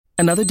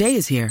Another day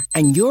is here,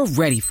 and you're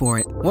ready for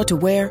it. What to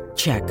wear?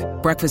 Check.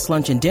 Breakfast,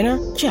 lunch, and dinner?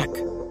 Check.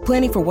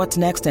 Planning for what's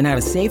next and how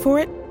to save for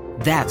it?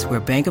 That's where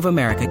Bank of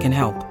America can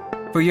help.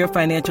 For your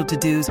financial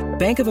to-dos,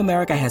 Bank of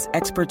America has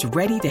experts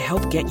ready to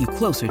help get you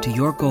closer to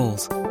your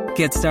goals.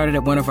 Get started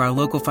at one of our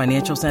local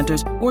financial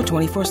centers or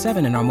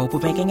 24/7 in our mobile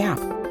banking app.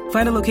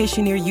 Find a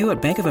location near you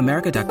at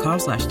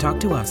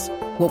bankofamerica.com/talktous.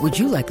 What would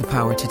you like the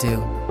power to do?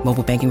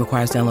 Mobile banking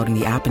requires downloading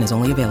the app and is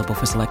only available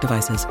for select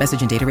devices.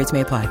 Message and data rates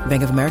may apply.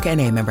 Bank of America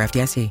N.A., member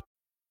FDIC.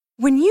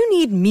 When you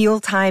need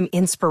mealtime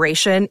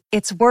inspiration,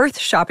 it's worth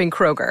shopping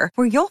Kroger,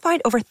 where you'll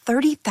find over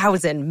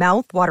 30,000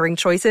 mouth-watering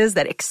choices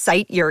that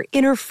excite your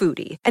inner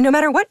foodie. And no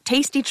matter what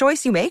tasty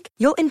choice you make,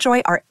 you'll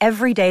enjoy our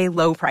everyday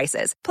low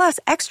prices, plus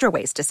extra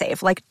ways to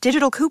save, like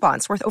digital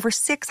coupons worth over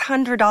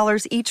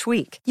 $600 each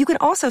week. You can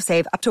also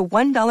save up to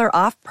 $1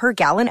 off per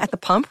gallon at the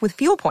pump with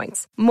fuel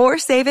points. More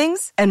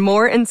savings and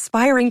more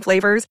inspiring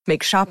flavors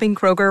make shopping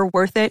Kroger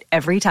worth it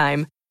every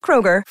time.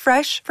 Kroger,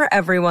 fresh for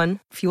everyone.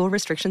 Fuel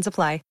restrictions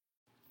apply.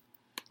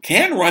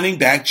 Can running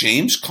back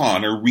James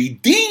Conner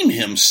redeem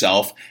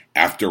himself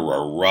after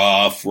a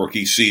rough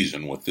rookie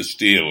season with the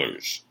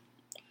Steelers?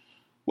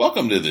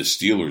 Welcome to the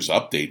Steelers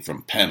Update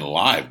from Penn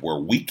Live,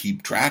 where we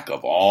keep track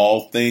of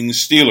all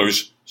things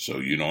Steelers so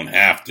you don't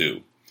have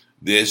to.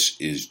 This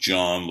is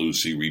John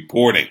Lucy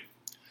reporting.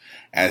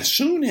 As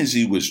soon as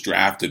he was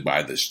drafted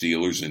by the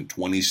Steelers in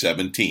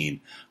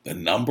 2017, the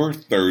number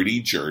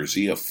 30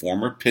 jersey of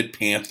former Pitt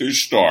Panthers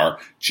star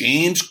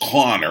James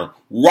Conner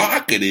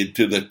rocketed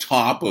to the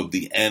top of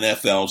the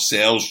NFL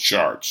sales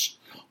charts.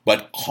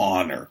 But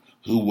Conner,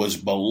 who was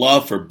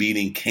beloved for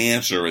beating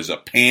cancer as a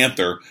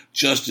Panther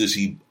just as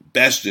he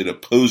bested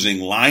opposing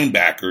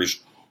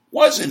linebackers,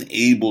 wasn't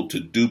able to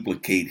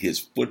duplicate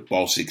his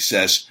football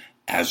success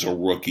as a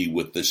rookie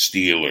with the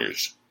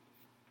Steelers.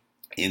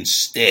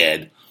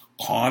 Instead,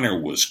 Conner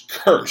was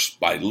cursed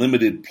by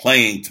limited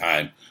playing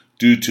time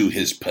due to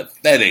his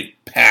pathetic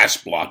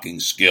pass-blocking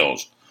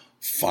skills.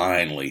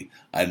 Finally,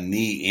 a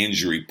knee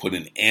injury put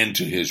an end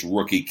to his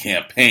rookie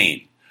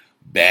campaign.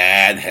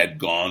 Bad had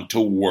gone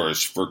to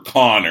worse for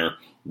Conner,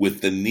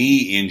 with the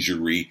knee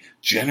injury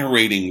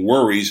generating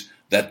worries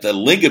that the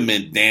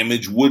ligament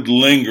damage would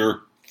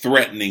linger,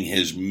 threatening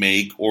his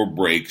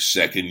make-or-break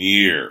second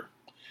year.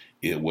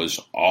 It was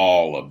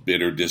all a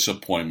bitter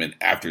disappointment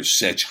after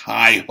such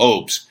high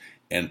hopes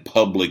and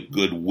public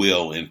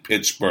goodwill in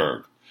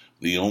Pittsburgh.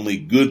 The only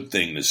good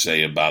thing to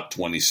say about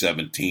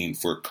 2017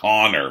 for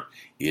Conner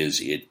is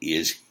it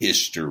is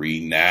history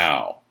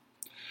now.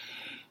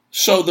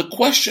 So the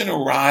question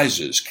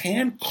arises,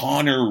 can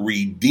Conner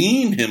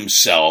redeem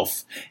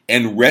himself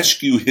and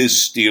rescue his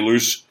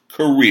Steelers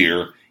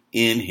career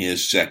in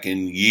his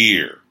second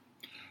year?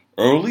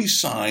 Early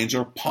signs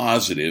are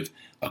positive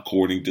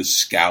according to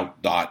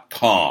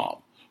Scout.com.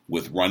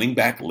 With running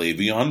back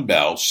Le'Veon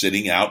Bell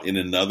sitting out in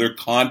another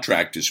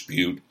contract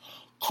dispute,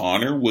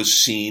 Conner was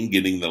seen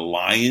getting the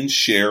lion's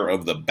share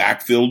of the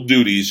backfield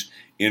duties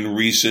in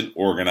recent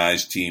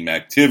organized team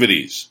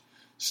activities.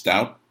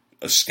 Scout.com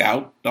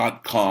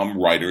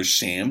writer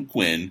Sam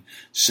Quinn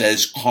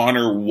says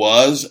Conner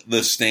was the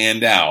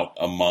standout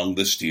among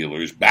the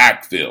Steelers'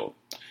 backfield.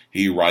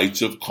 He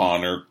writes of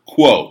Conner,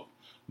 quote,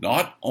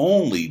 "Not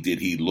only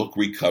did he look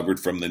recovered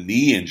from the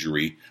knee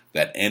injury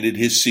that ended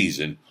his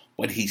season,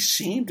 but he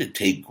seemed to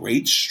take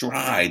great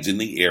strides in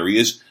the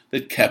areas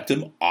that kept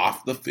him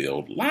off the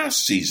field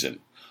last season.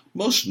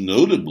 Most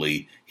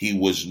notably, he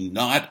was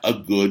not a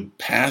good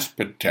pass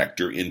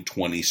protector in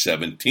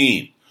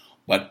 2017,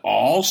 but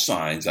all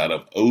signs out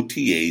of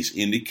OTAs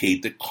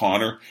indicate that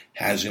Conner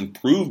has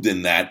improved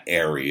in that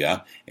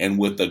area, and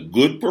with a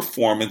good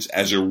performance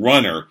as a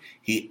runner,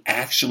 he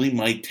actually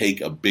might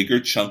take a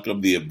bigger chunk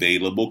of the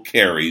available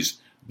carries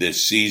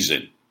this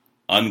season."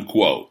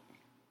 Unquote.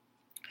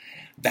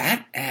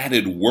 That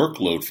added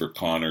workload for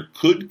Conner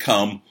could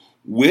come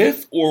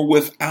with or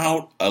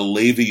without a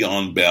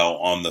Le'Veon Bell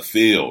on the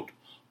field.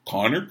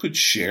 Conner could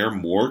share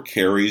more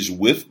carries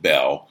with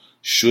Bell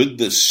should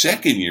the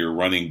second-year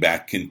running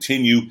back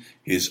continue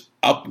his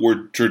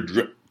upward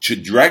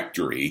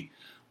trajectory,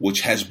 which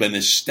has been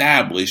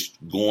established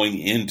going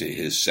into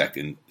his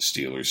second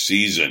Steelers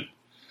season.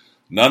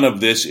 None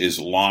of this is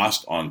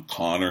lost on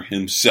Conner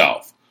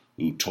himself,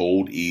 who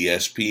told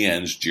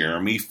ESPN's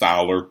Jeremy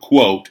Fowler,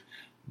 quote,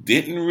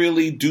 "Didn't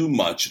really do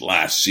much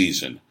last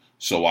season,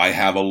 so I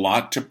have a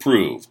lot to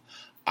prove.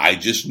 I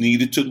just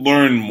needed to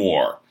learn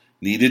more,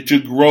 needed to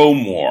grow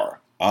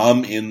more.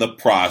 I'm in the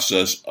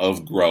process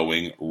of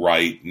growing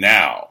right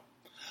now.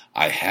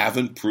 I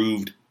haven't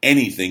proved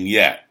anything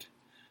yet.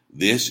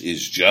 This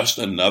is just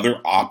another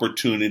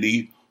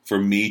opportunity for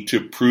me to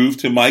prove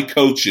to my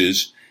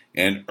coaches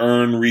and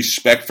earn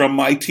respect from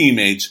my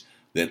teammates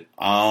that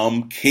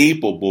I'm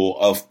capable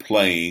of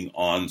playing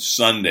on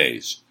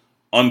Sundays."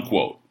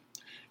 Unquote.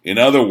 In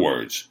other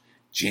words,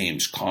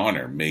 James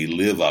Conner may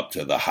live up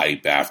to the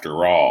hype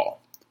after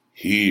all.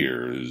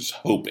 Here's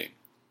hoping.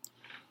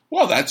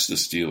 Well, that's the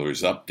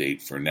Steelers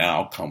update for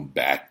now. Come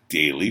back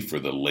daily for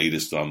the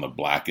latest on the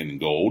black and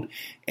gold.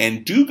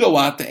 And do go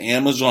out to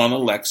Amazon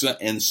Alexa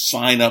and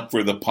sign up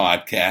for the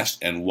podcast.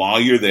 And while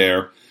you're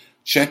there,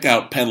 check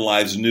out Penn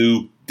Live's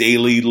new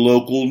daily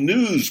local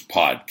news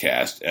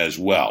podcast as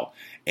well.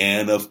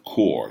 And of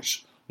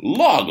course,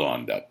 log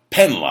on to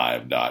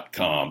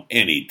PennLive.com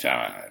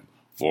anytime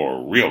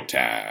for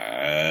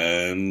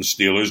real-time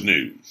Steelers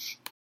news.